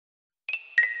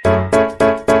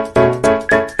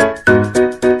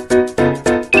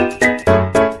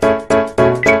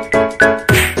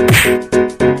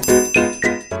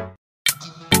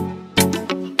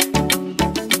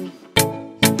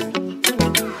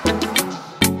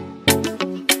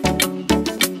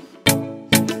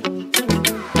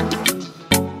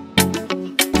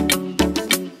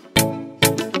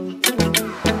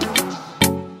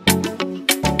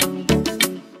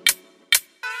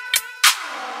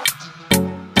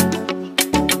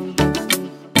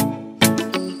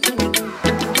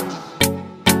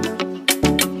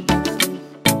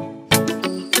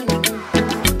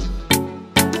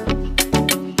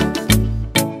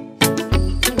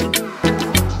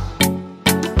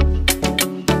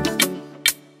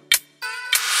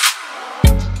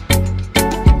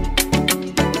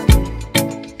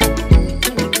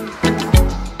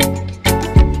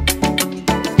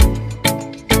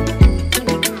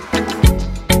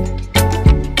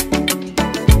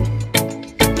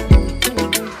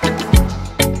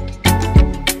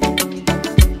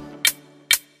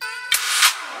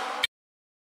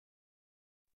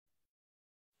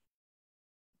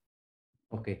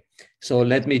So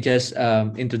let me just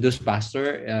introduce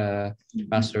Pastor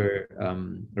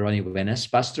Ronnie Wenas.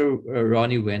 Pastor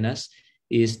Ronnie Wenas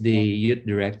is the youth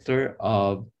director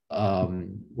of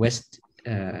West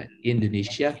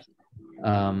Indonesia.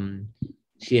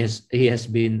 He has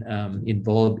been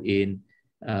involved in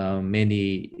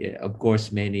many, of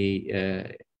course, many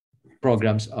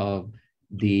programs of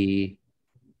the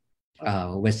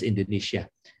West Indonesia,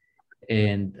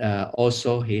 and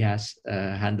also he has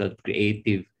handled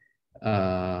creative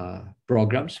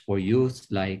programs for youth,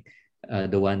 like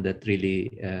the one that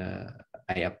really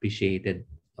I appreciated.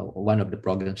 One of the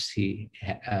programs he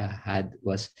had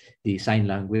was the sign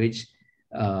language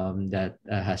that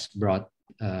has brought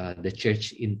the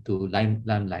church into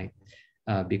limelight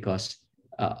because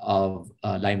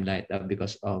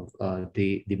because of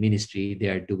the ministry they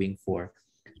are doing for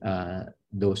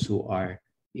those who are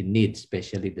in need,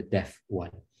 especially the deaf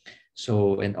one.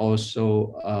 So, and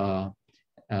also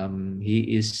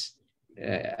he is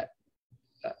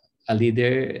a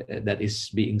leader that is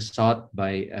being sought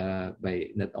by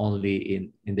not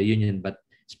only in the union, but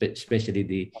especially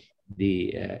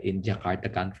the in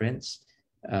Jakarta conference.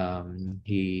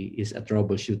 He is a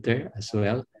troubleshooter as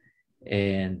well,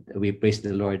 and we praise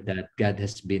the Lord that God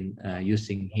has been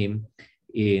using him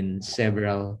in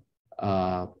several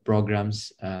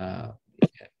programs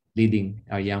leading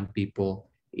our young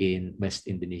people in West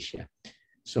Indonesia.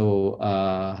 So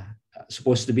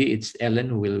supposed to be it's Ellen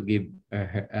who will give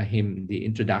him the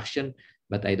introduction,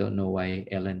 but I don't know why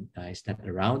Ellen is not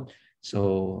around.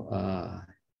 So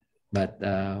but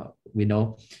we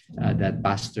know that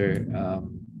Pastor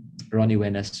Ronnie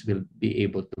Wenas will be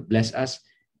able to bless us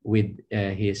with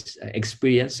his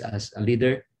experience as a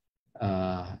leader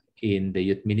in the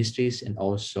youth ministries and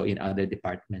also in other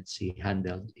departments he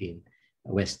handled in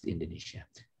West Indonesia.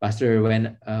 Pastor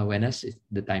Wenas,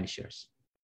 the time is yours.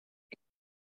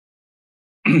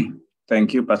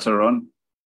 Thank you, Pastor Ron.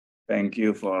 Thank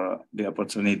you for the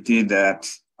opportunity that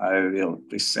I will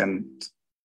present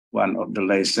one of the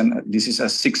lessons. This is a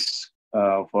 6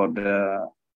 for the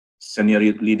senior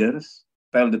youth leaders.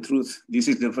 Tell the truth, this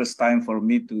is the first time for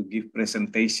me to give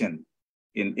presentation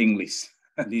in English.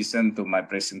 Listen to my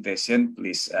presentation,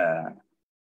 please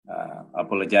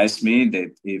apologize me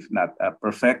that if not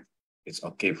perfect, it's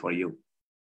okay for you.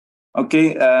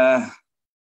 Okay,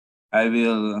 I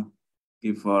will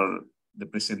give for the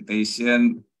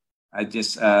presentation. I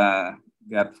just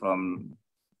got from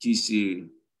GC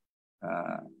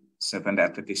 7th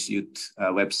Adventist Youth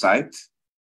website.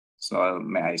 So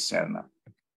may I share now?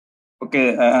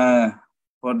 Okay,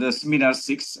 for the seminar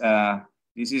 6,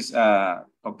 this is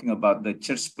talking about the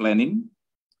church planning,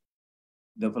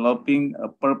 developing a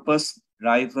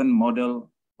purpose-driven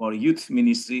model for youth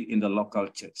ministry in the local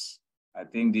church. I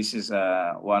think this is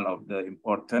one of the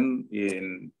important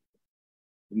in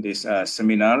this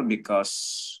seminar,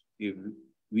 because if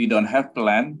we don't have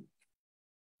plan,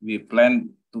 we plan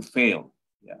to fail.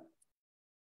 Yeah.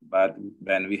 But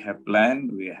when we have plan,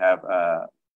 we have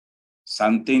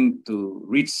something to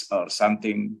reach or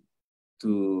something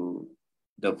to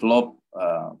develop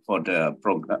for the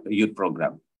youth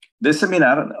program. The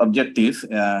seminar objectives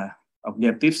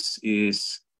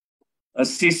is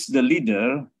assist the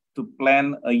leader to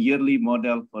plan a yearly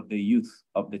model for the youth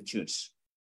of the church,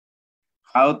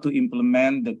 how to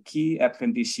implement the key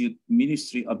Adventist youth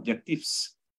ministry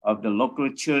objectives of the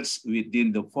local church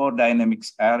within the 4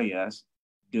 dynamics areas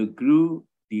that grew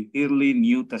the early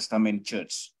New Testament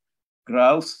church: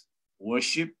 growth,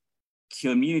 worship,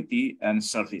 community, and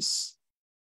service.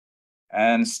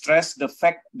 And stress the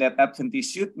fact that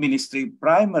Adventist youth ministry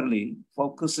primarily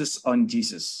focuses on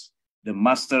Jesus, the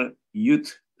master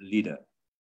youth leader.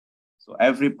 So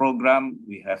every program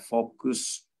we have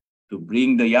focused to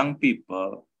bring the young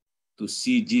people to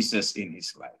see Jesus in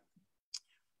his life.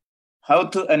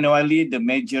 How to annually the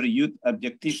major youth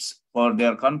objectives for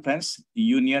their conference,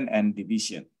 union, and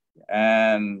division.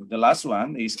 And the last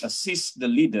one is assist the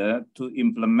leader to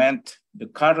implement the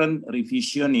current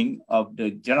revisioning of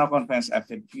the General Conference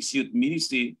Adventist Youth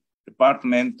Ministry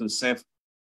Department to save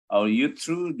our youth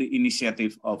through the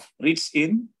initiative of reach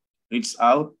in, reach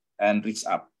out, and reach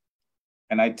up.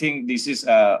 And I think this is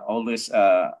always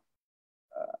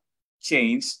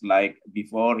change, like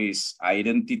before is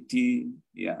identity,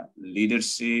 yeah,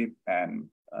 leadership, and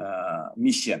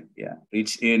mission, yeah,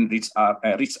 reach in, reach up,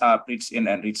 reach in,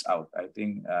 and reach out. I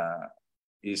think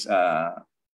is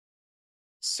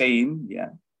same, yeah,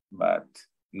 but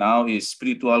now is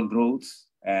spiritual growth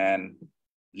and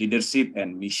leadership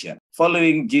and mission.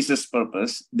 Following Jesus'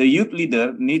 purpose, the youth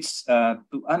leader needs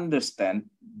to understand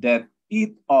that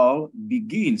it all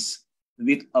begins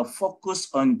with a focus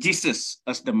on Jesus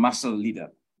as the master leader,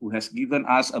 who has given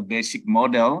us a basic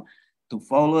model to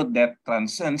follow that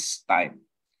transcends time.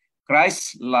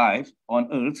 Christ's life on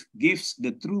earth gives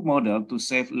the true model to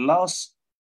save lost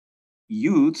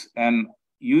youth and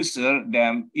usher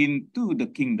them into the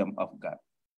kingdom of God,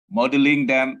 modeling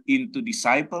them into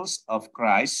disciples of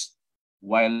Christ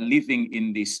while living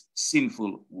in this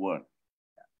sinful world.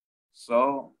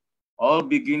 So all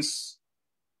begins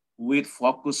with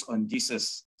focus on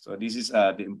Jesus. So this is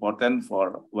the important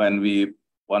for when we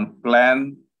want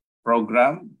plan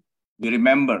program, we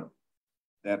remember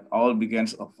that all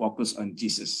begins of focus on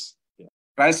Jesus.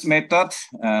 Christ's method,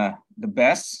 the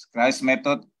best, Christ's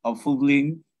method of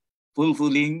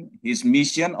fulfilling his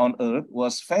mission on earth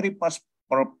was very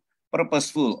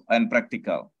purposeful and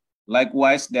practical.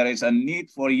 Likewise, there is a need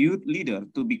for youth leader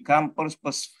to become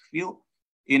purposeful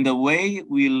in the way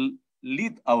we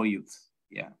lead our youth.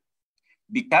 Yeah.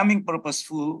 Becoming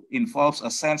purposeful involves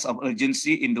a sense of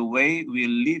urgency in the way we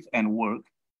live and work.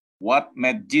 What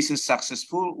made Jesus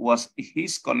successful was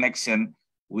his connection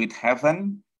with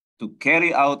heaven to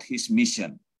carry out his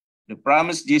mission. The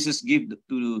promise Jesus gave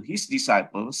to his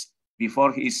disciples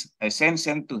before his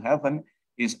ascension to heaven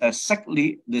is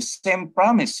exactly the same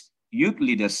promise youth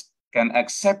leaders can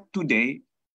accept today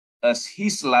as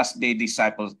his last day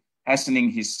disciples hastening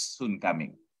his soon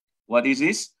coming. What is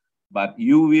this? But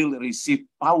you will receive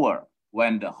power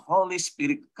when the Holy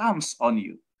Spirit comes on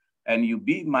you, and you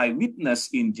be my witness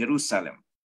in Jerusalem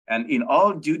and in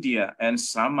all Judea and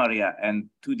Samaria and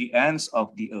to the ends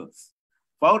of the earth.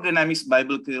 Power Dynamics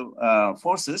Biblical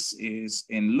Forces is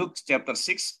in Luke chapter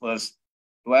 6, verse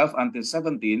 12 until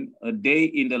 17, a day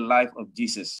in the life of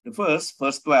Jesus. The first,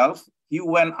 verse 12, he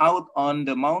went out on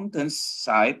the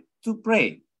mountainside to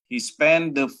pray. He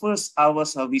spent the first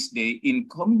hours of his day in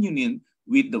communion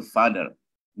with the Father.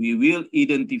 We will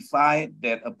identify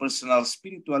that a personal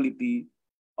spirituality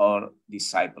or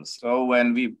disciples. So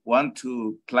when we want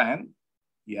to plan,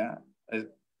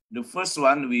 the first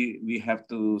one we have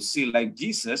to see like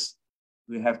Jesus,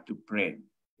 we have to pray.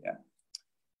 Yeah.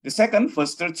 The second,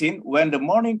 verse 13, when the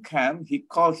morning came, he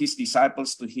called his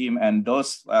disciples to him, and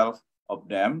those 12 of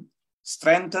them,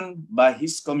 strengthened by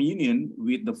his communion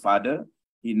with the Father,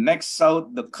 he next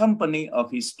sought the company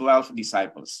of his 12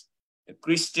 disciples. The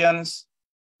Christians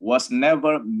was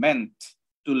never meant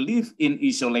to live in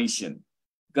isolation.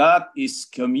 God is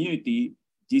community.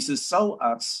 Jesus saw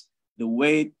us the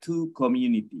way to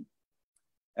community.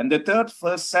 And the third,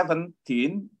 verse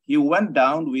 17, he went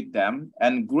down with them,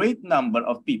 and great number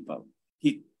of people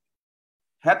he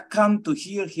had come to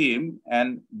hear him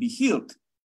and be healed.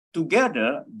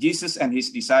 Together, Jesus and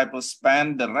his disciples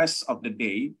spent the rest of the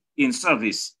day in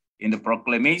service, in the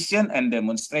proclamation and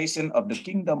demonstration of the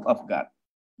kingdom of God.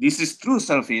 This is true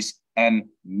service and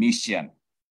mission.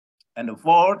 And the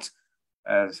fourth,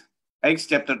 Acts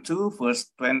chapter 2,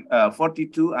 verse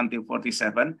 42 until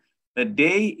 47, the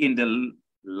day in the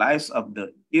lives of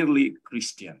the early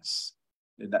Christians.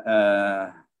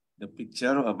 The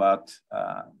picture about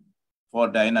four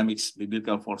dynamics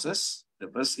biblical forces. The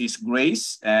first is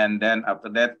grace, and then after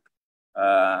that,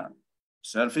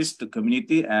 service to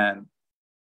community and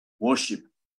worship.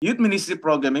 Youth ministry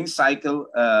programming cycle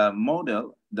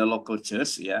model the local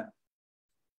church.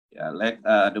 Like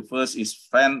the first is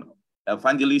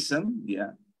evangelism,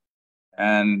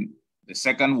 and the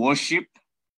second worship,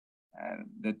 and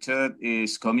the third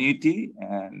is community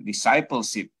and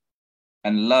discipleship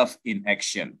and love in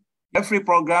action. Every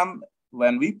program,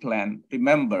 when we plan,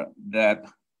 remember that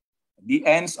the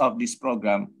ends of this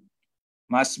program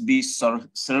must be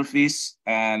service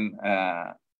and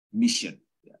mission.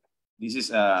 This is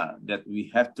that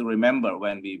we have to remember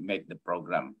when we make the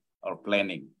program or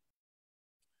planning.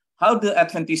 How the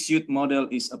Adventist youth model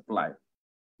is applied.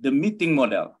 The meeting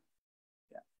model.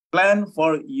 Plan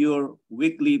for your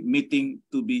weekly meeting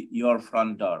to be your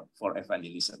front door for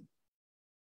evangelism.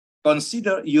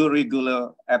 Consider your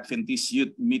regular Adventist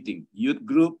youth meeting, youth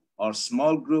group or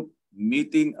small group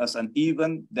meeting as an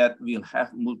event that will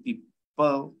have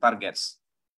multiple targets.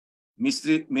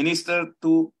 Minister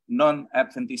to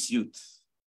non-Adventist youth.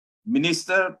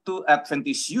 Minister to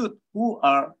Adventist youth who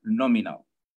are nominal.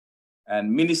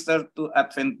 And minister to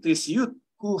Adventist youth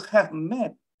who have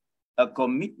made a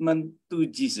commitment to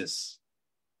Jesus.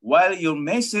 While your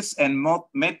message and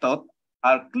method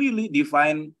are clearly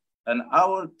defined and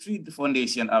our three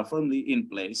foundations are firmly in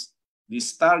place,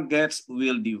 these targets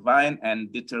will define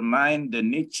and determine the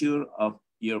nature of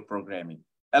your programming.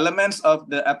 Elements of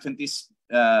the Adventist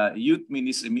youth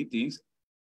ministry meetings,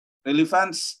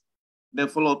 relevance,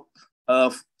 develop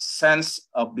a sense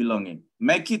of belonging.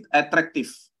 Make it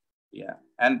attractive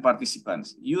and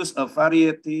participants. Use a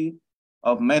variety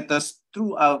of methods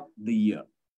throughout the year.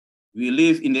 We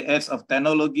live in the age of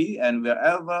technology, and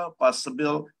wherever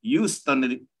possible, use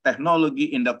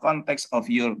technology in the context of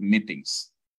your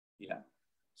meetings.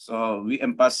 So we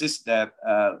emphasize that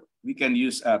we can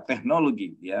use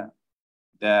technology,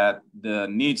 that the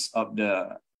needs of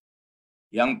the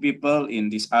young people in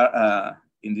this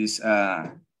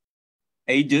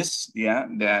ages,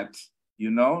 that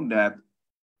that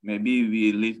maybe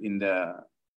we live in the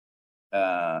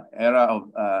era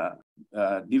of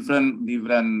different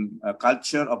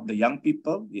culture of the young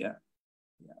people,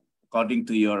 according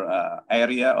to your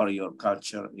area or your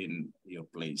culture in your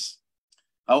place.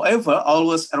 However,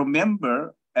 always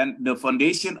remember and the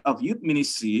foundation of youth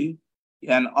ministry,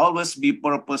 and always be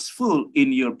purposeful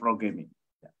in your programming.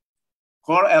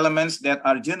 Core elements that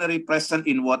are generally present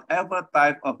in whatever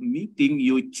type of meeting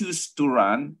you choose to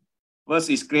run. First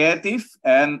is creative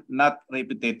and not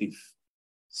repetitive.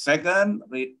 Second,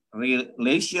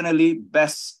 relationally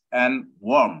based and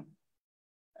warm.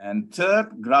 And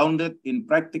third, grounded in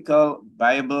practical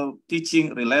Bible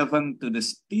teaching relevant to the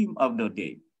theme of the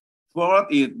day.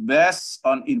 Fourth is based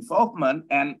on involvement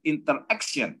and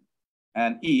interaction.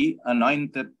 And E,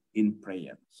 anointed in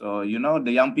prayer. So,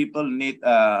 the young people need,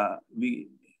 we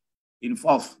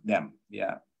involve them,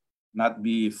 not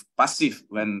be passive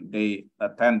when they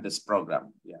attend this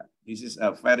program. This is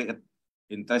a very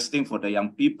interesting for the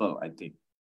young people, I think.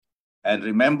 And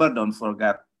remember, don't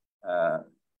forget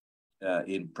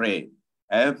in pray.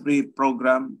 Every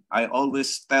program, I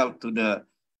always tell to the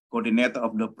coordinator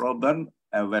of the program,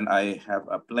 when I have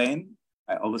a plan,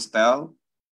 I always tell,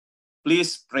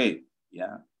 please pray.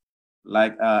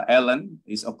 Like Ellen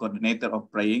is a coordinator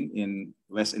of praying in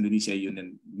West Indonesia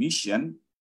Union Mission.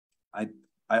 I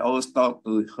always talk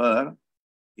to her,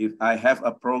 if I have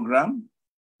a program,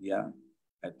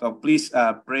 I thought, please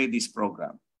pray this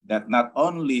program. That not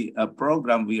only a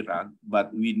program we run,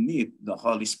 but we need the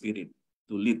Holy Spirit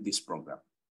to lead this program.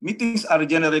 Meetings are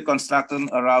generally constructed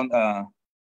around a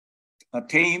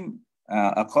theme,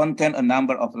 a content, a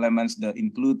number of elements that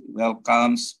include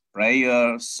welcomes,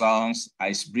 prayer, songs,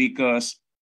 icebreakers,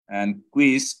 and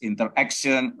quiz,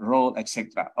 interaction, role,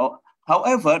 etc.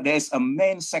 However, there's a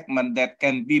main segment that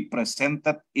can be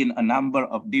presented in a number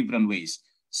of different ways,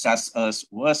 such as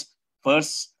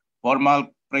first, formal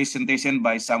presentation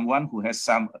by someone who has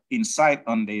some insight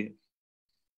on the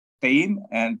theme,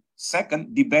 and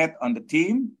second, debate on the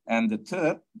theme, and the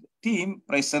third, theme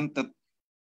presented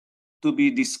to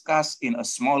be discussed in a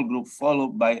small group,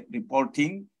 followed by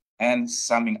reporting and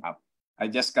summing up. I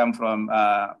just come from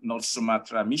North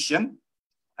Sumatra Mission.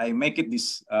 I make it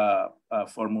this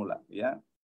formula,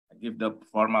 I give the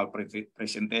formal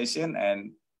presentation,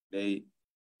 and they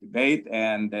debate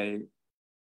and they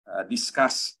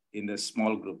discuss in the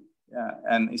small group.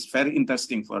 And it's very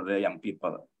interesting for the young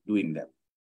people doing that.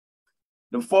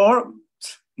 The fourth,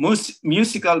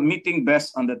 musical meeting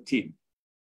based on the theme,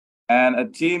 and a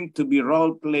theme to be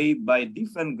role played by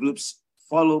different groups,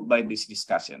 followed by this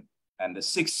discussion. And the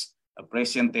sixth, a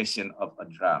presentation of a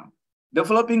drum.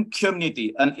 Developing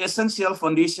community, an essential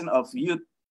foundation of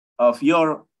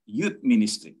your youth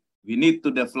ministry. We need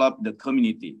to develop the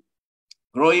community.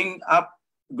 Growing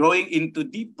into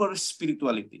deeper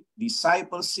spirituality,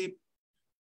 discipleship,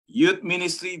 youth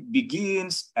ministry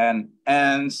begins and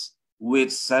ends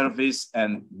with service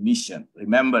and mission.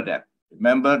 Remember that.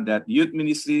 Remember that youth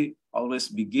ministry always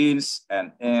begins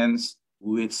and ends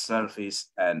with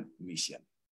service and mission.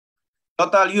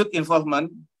 Total youth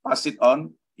involvement, pass it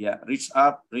on, reach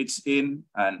up, reach in,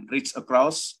 and reach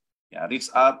across. Reach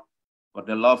up, for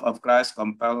the love of Christ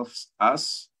compels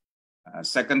us.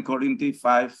 2 Corinthians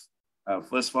 5,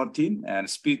 verse 14, and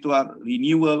spiritual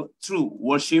renewal through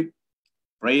worship,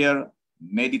 prayer,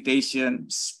 meditation,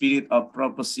 spirit of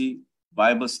prophecy,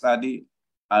 Bible study,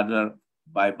 other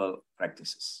Bible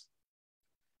practices.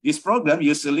 This program,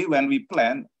 usually when we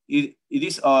plan, it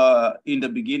is in the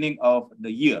beginning of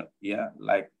the year.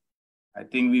 Like I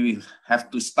think we will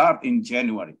have to start in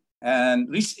January and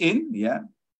reach in.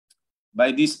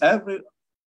 By this,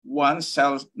 everyone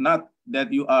shall not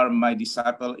that you are my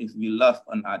disciple if we love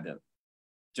another.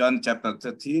 John chapter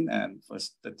 13 and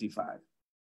verse 35.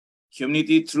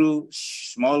 Community through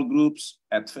small groups,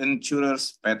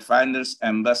 adventurers, pathfinders,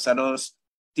 ambassadors,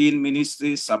 teen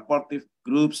ministry, supportive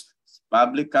groups,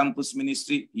 public campus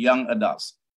ministry, young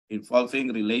adults,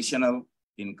 involving relational,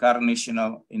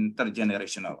 incarnational,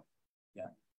 intergenerational.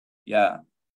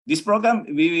 This program,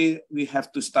 we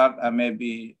have to start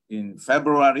maybe in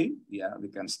February. We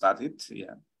can start it.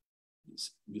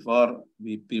 Before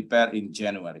we prepare in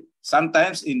January.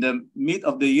 Sometimes in the mid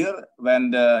of the year, when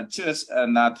the church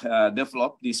not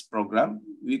develop this program,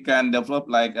 we can develop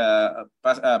like a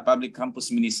public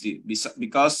campus ministry,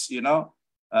 because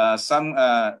some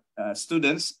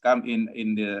students come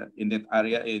in that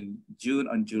area in June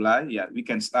and July. Yeah, we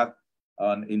can start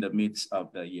in the midst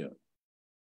of the year.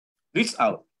 Reach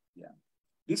out. Yeah,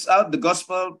 reach out the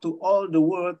gospel to all the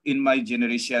world in my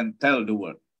generation. Tell the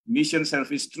world. Mission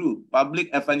service through public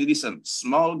evangelism,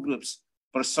 small groups,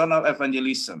 personal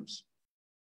evangelisms,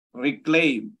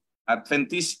 reclaim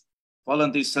Adventist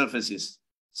volunteer services,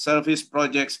 service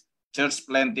projects, church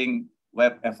planting,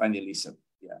 web evangelism.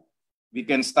 Yeah, we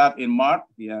can start in March.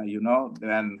 Yeah,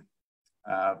 then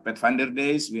Pathfinder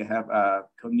Days, we have a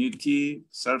community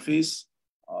service,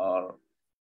 or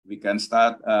we can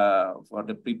start for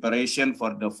the preparation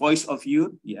for the Voice of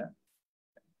Youth. Yeah,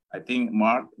 I think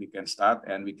March we can start,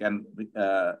 and we can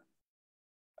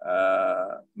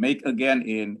make again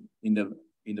in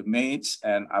the May,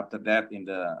 and after that in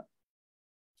the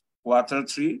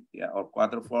Q3, yeah, or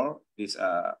Q4. This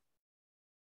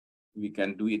we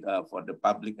can do it for the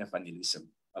public evangelism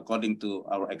according to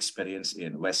our experience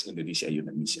in West Indonesia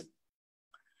Unit Mission.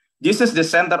 Jesus, the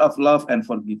center of love and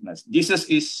forgiveness. Jesus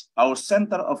is our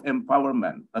center of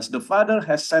empowerment. As the Father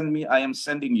has sent me, I am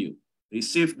sending you.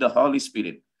 Receive the Holy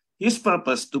Spirit. His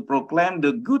purpose to proclaim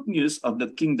the good news of the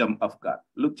kingdom of God.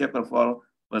 Luke chapter 4,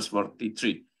 verse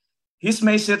 43. His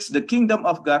message, the kingdom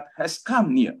of God has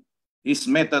come near. His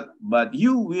method, but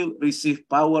you will receive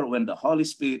power when the Holy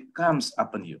Spirit comes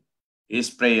upon you. His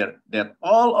prayer, that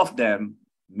all of them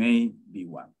may be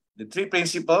one. The three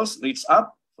principles, reach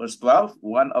up, verse 12.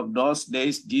 One of those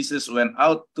days, Jesus went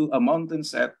out to a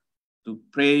mountainside to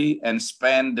pray and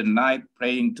spend the night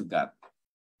praying to God.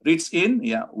 Reach in,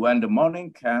 yeah, when the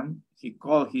morning came, he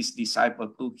called his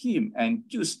disciples to him and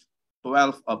chose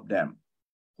 12 of them,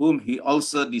 whom he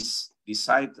also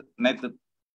designated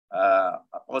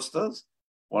apostles,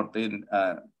 14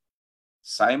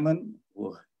 Simon,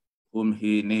 whom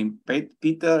he named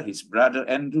Peter, his brother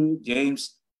Andrew,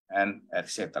 James, and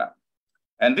etc.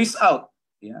 And reach out,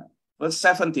 yeah, verse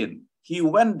 17. He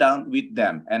went down with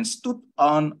them and stood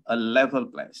on a level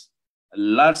place. A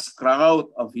large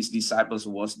crowd of his disciples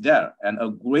was there, and a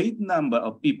great number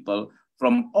of people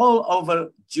from all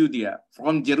over Judea,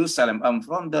 from Jerusalem, and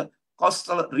from the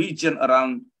coastal region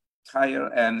around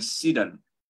Tyre and Sidon,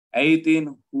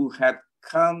 18 who had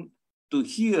come to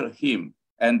hear him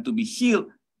and to be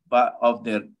healed of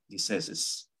their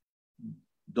diseases.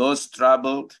 Those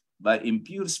troubled by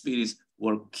impure spirits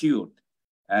were cured.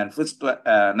 And verse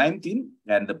 19,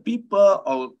 and the people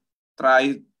all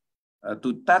tried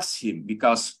to touch him,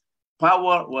 because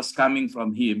power was coming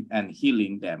from him and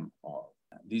healing them all.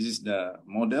 This is the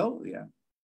model, yeah.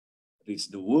 Reach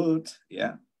the word,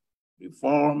 yeah.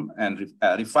 Reform and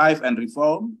revive and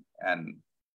reform, and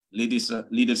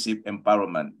leadership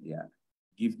empowerment, yeah.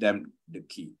 Give them the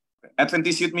key.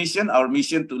 Adventist Youth Mission, our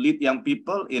mission to lead young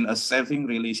people in a saving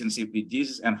relationship with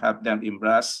Jesus and help them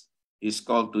embrace his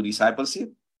call to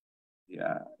discipleship.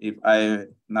 Yeah, if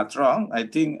I'm not wrong, I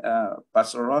think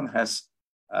Pastor Ron has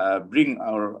bring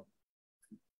our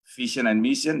vision and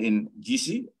mission in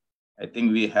GC. I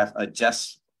think we have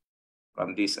adjust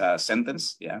from this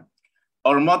sentence. Yeah,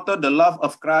 our motto: the love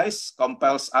of Christ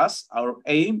compels us. Our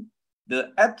aim: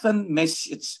 the Advent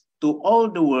message to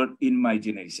all the world in my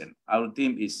generation. Our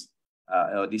theme is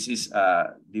this is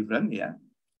different. Yeah,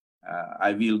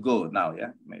 I will go now.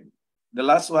 Yeah, maybe the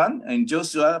last one in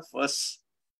Joshua first.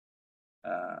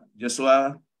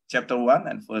 Joshua chapter 1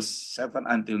 and verse 7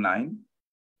 until 9.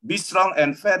 Be strong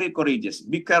and very courageous.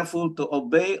 Be careful to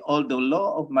obey all the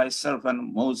law of my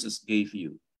servant Moses gave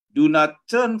you. Do not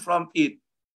turn from it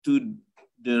to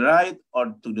the right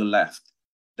or to the left,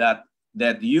 that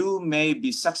you may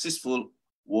be successful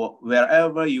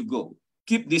wherever you go.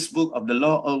 Keep this book of the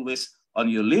law always on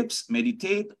your lips.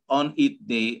 Meditate on it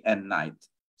day and night,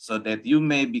 so that you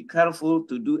may be careful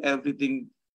to do everything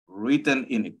written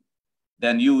in it.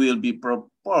 Then you will be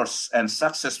prosperous and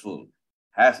successful.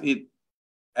 Have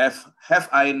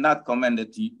I not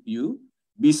commanded you?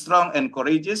 Be strong and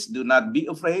courageous. Do not be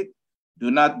afraid. Do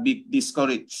not be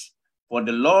discouraged. For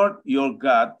the Lord your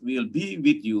God will be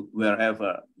with you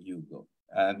wherever you go.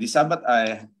 This Sabbath,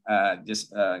 I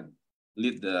just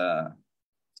lead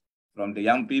from the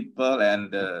young people and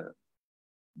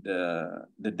the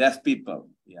deaf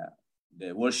people. Yeah,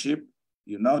 the worship.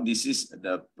 You know, this is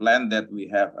the plan that we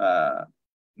have.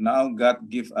 Now God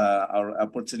give our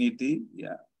opportunity.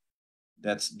 Yeah,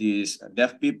 that's these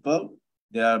deaf people.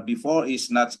 There before is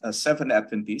not a Seventh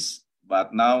Adventist,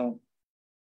 but now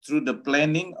through the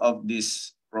planning of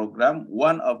this program,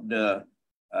 one of the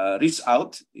reach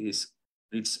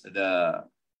the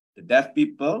deaf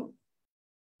people,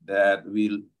 that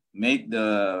will make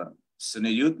the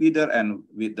senior youth leader and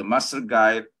with the master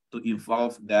guide to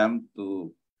involve them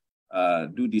to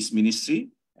do this ministry.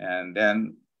 And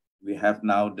then we have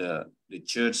now the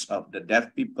Church of the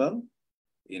Deaf People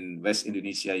in West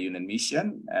Indonesia Union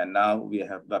Mission. And now we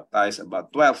have baptized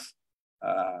about 12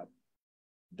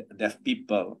 deaf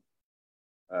people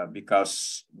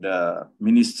because the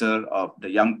minister of the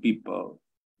young people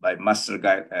by master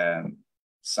guide and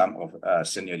some of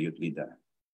senior youth leader.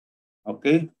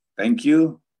 Okay, thank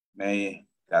you. May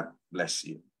God bless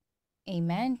you.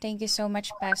 Amen. Thank you so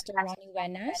much, Pastor Ronnie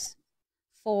Wenas,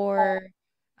 for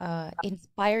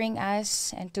inspiring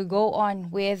us and to go on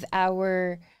with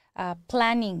our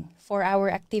planning for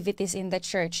our activities in the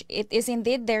church. It is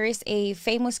indeed, there is a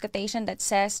famous quotation that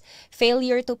says,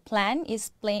 failure to plan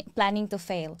is planning to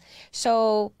fail.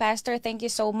 So, Pastor, thank you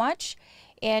so much.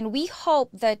 And we hope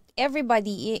that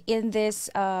everybody in this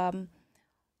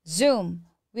Zoom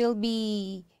will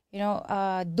be,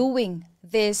 doing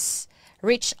this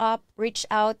reach up, reach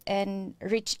out, and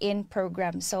reach in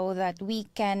program so that we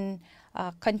can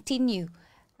continue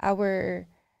our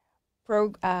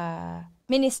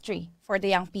ministry for the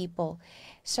young people.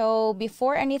 So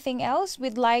before anything else,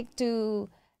 we'd like to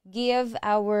give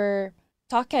our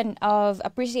token of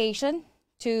appreciation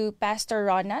to Pastor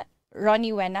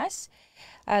Ronnie Wenas.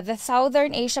 The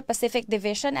Southern Asia Pacific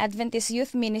Division Adventist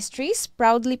Youth Ministries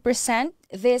proudly present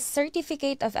this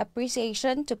certificate of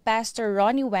appreciation to Pastor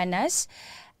Ronnie Wenas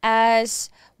as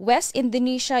West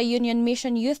Indonesia Union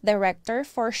Mission Youth Director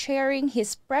for sharing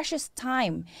his precious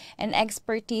time and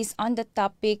expertise on the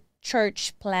topic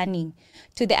church planning.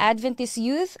 To the Adventist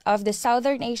youth of the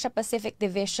Southern Asia Pacific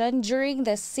Division during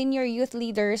the Senior Youth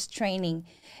Leaders Training,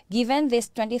 given this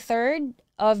 23rd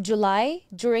of July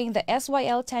during the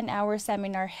SYL 10-hour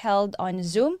seminar held on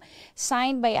Zoom,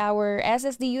 signed by our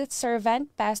SSD youth servant,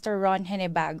 Pastor Ron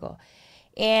Henebago.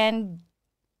 And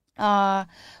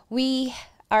we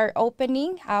are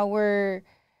opening our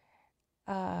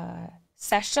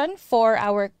session for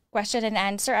our question and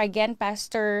answer. Again,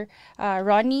 Pastor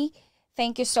Ronnie,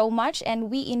 thank you so much.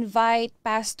 And we invite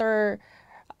Pastor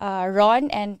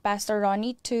Ron and Pastor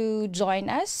Ronnie to join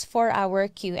us for our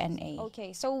Q&A.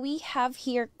 Okay, so we have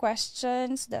here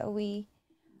questions that we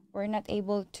were not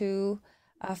able to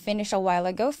finish a while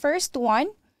ago. First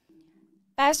one,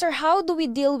 Pastor, how do we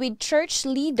deal with church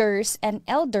leaders and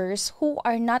elders who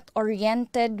are not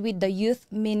oriented with the youth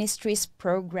ministries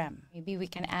program? Maybe we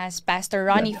can ask Pastor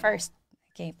Ronnie first.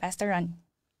 Okay, Pastor Ron.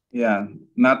 Yeah,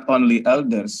 not only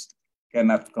elders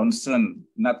not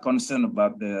concerned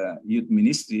about the youth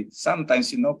ministry.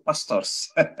 Sometimes,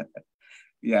 pastors.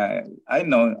 Yeah, I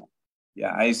know.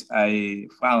 Yeah, I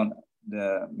found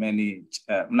a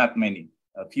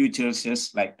few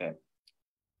churches like that.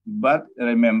 But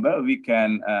remember, we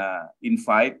can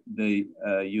invite the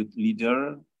youth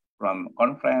leader from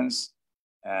conference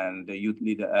and the youth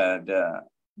leader,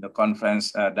 the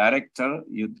conference director,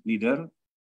 youth leader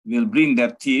will bring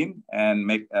their team and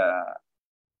make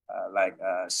like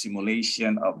a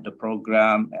simulation of the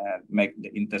program and make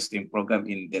the interesting program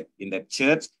in that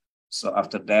church. So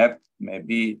after that,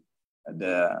 maybe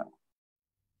the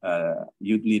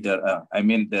youth leader,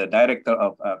 the director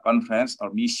of conference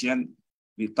or mission,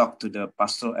 we talk to the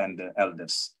pastor and the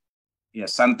elders. Yeah,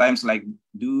 sometimes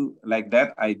do like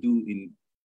that. I do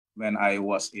when I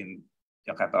was in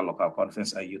Jakarta local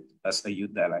conference as a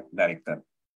youth director.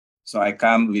 So I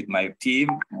come with my team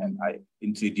and I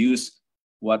introduce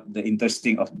what the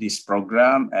interesting of this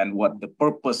program and what the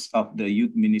purpose of the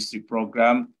youth ministry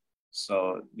program.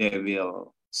 So they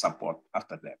will support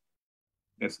after that.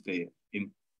 That's the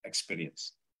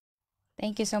experience.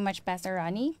 Thank you so much, Pastor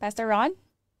Ronnie. Pastor Ron?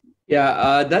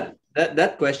 Yeah,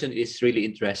 that question is really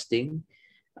interesting.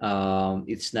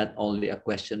 It's not only a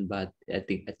question, but I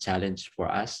think a challenge for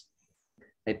us.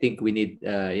 I think we need,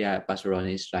 Pastor Ron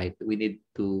is right. We need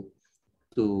to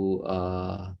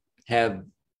have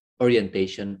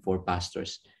orientation for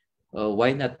pastors.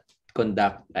 Why not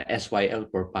conduct a SYL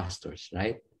for pastors,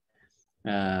 right?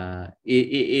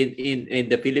 In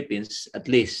the Philippines, at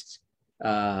least,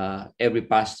 every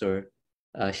pastor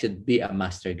should be a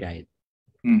master guide.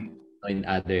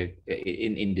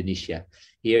 In Indonesia,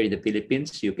 here in the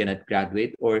Philippines, you cannot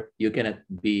graduate or you cannot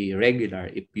be regular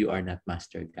if you are not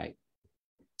master guide.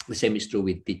 The same is true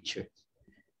with teachers.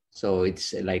 So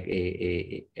it's like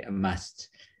a must,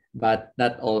 but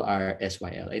not all are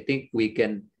SYL. I think we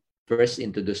can first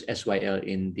introduce SYL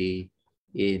in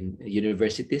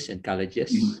universities and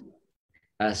colleges,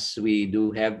 as we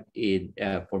do have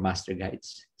for master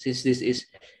guides. Since this is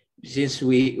since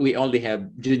we only have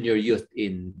junior youth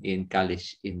in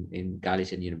college in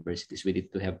college and universities, we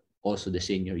need to have also the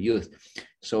senior youth.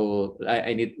 So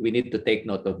we need to take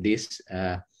note of this.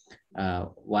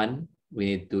 One, we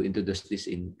need to introduce this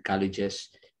in colleges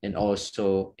and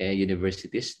also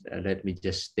universities. Let me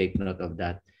just take note of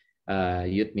that.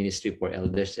 Youth ministry for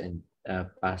elders and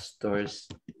pastors,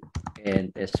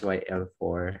 and SYL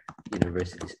for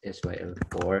universities, SYL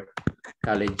for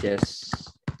colleges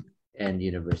and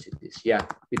universities. Yeah,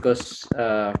 because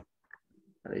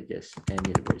colleges and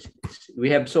universities. We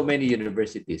have so many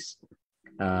universities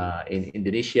in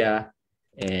Indonesia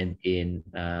and in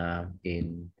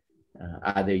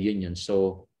other unions.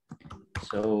 So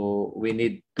we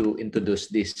need to introduce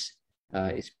this,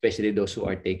 especially those who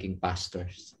are taking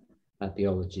pastors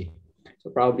theology. So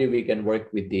probably we can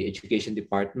work with the education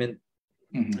department,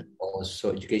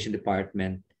 also education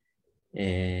department,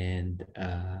 and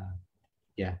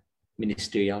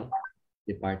ministerial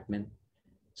department.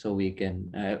 So we can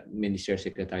ministerial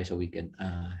secretary. So we can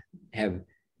have,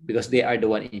 because they are the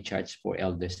one in charge for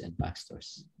elders and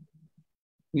pastors.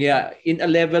 Yeah, in a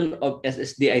level of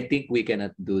SSD, I think we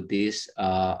cannot do this.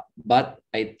 But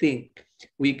I think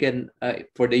we can,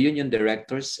 for the union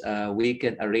directors, we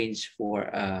can arrange for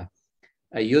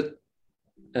a youth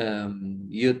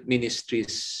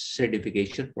ministries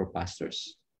certification for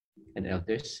pastors and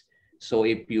elders. So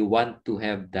if you want to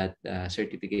have that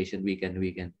certification, we can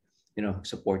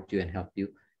support you and help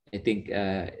you. I think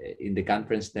in the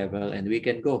conference level, and we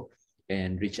can go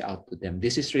and reach out to them.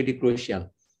 This is really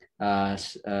crucial.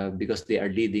 Because they are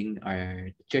leading our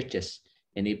churches,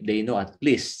 and if they know at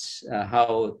least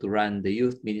how to run the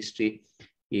youth ministry,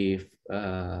 if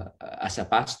as a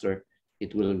pastor,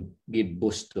 it will give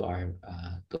boost to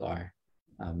our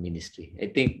ministry. I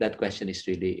think that question is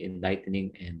really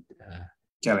enlightening and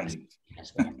challenging.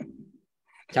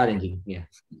 Challenging, yeah.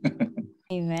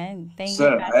 Amen. Thank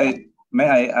Sir, you. may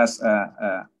I ask?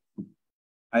 I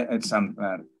add some.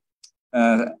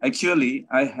 Actually,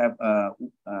 I have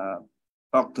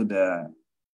talked to the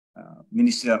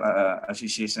Ministerial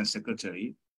Association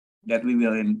Secretary that we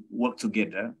will work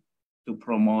together to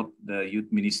promote the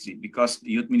youth ministry, because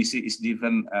youth ministry is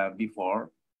different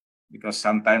before, because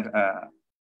sometimes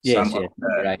some of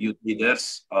the youth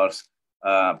leaders or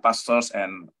pastors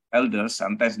and elders,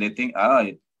 sometimes they think,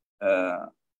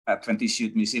 Adventist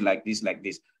youth ministry like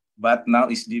this. But now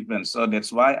it's different. So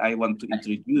that's why I want to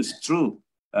introduce through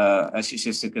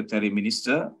Associate Secretary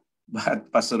Minister,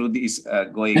 but Pastor Rudy is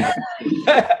going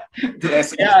to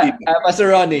SSD. Yeah, Pastor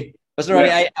Ronnie. Pastor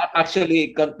Ronnie, I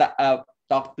actually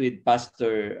talked with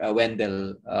Pastor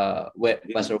Wendell,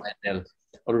 Pastor Wendell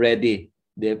already,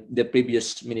 the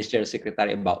previous ministerial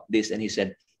secretary, about this, and he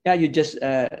said, yeah, you just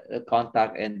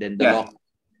contact and then the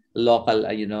local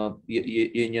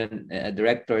union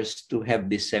directors to have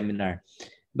this seminar.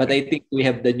 But I think we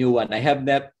have the new one. I have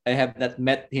not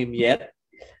met him yet.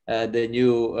 The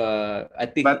new, I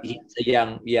think he's a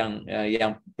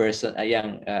young person, a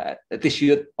young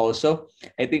youth also.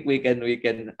 I think we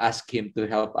can ask him to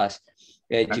help us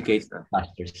educate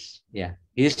pastors. Yeah,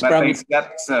 he's from.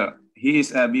 Sir, he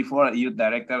is before youth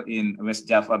director in West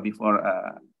Java, before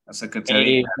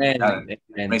secretary. Amen.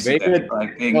 Very good. So I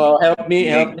think, help me.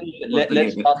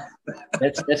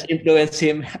 Let's influence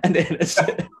him, and then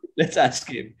let's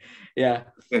ask him. Yeah.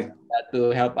 Okay.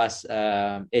 To help us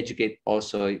educate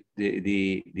also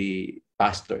the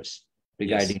pastors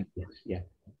regarding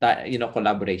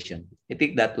collaboration. I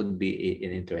think that would be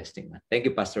an interesting one. Thank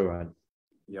you, Pastor Ron.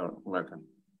 You're welcome.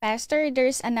 Pastor,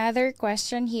 there's another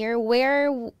question here.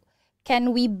 Where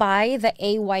can we buy the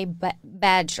AY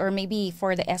badge, or maybe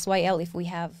for the SYL if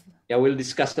we have? Yeah, we'll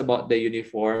discuss about the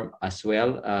uniform as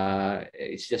well.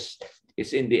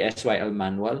 It's in the SYL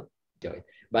manual.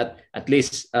 But at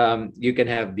least you can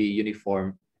have the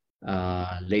uniform.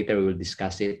 Later we'll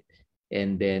discuss it,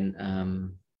 and then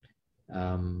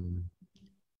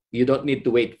you don't need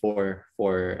to wait for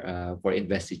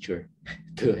investiture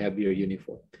to have your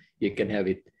uniform. You can have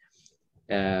it,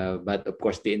 but of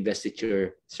course the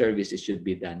investiture service should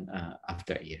be done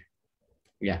after a year.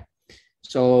 Yeah.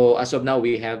 So as of now,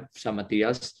 we have some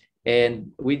materials,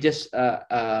 and we just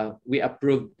we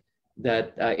approved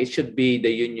that it should be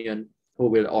the union who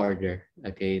will order,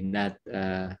 okay, not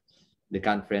the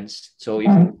conference. So if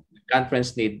the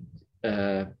conference need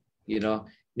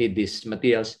these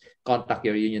materials, contact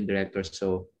your union director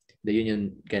so the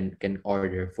union can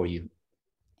order for you.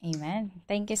 Amen.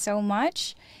 Thank you so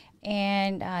much.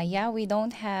 And we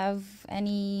don't have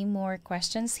any more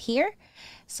questions here.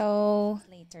 So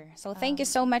later. So thank you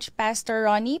so much, Pastor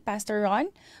Ron,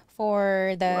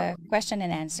 for the question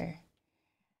and answer.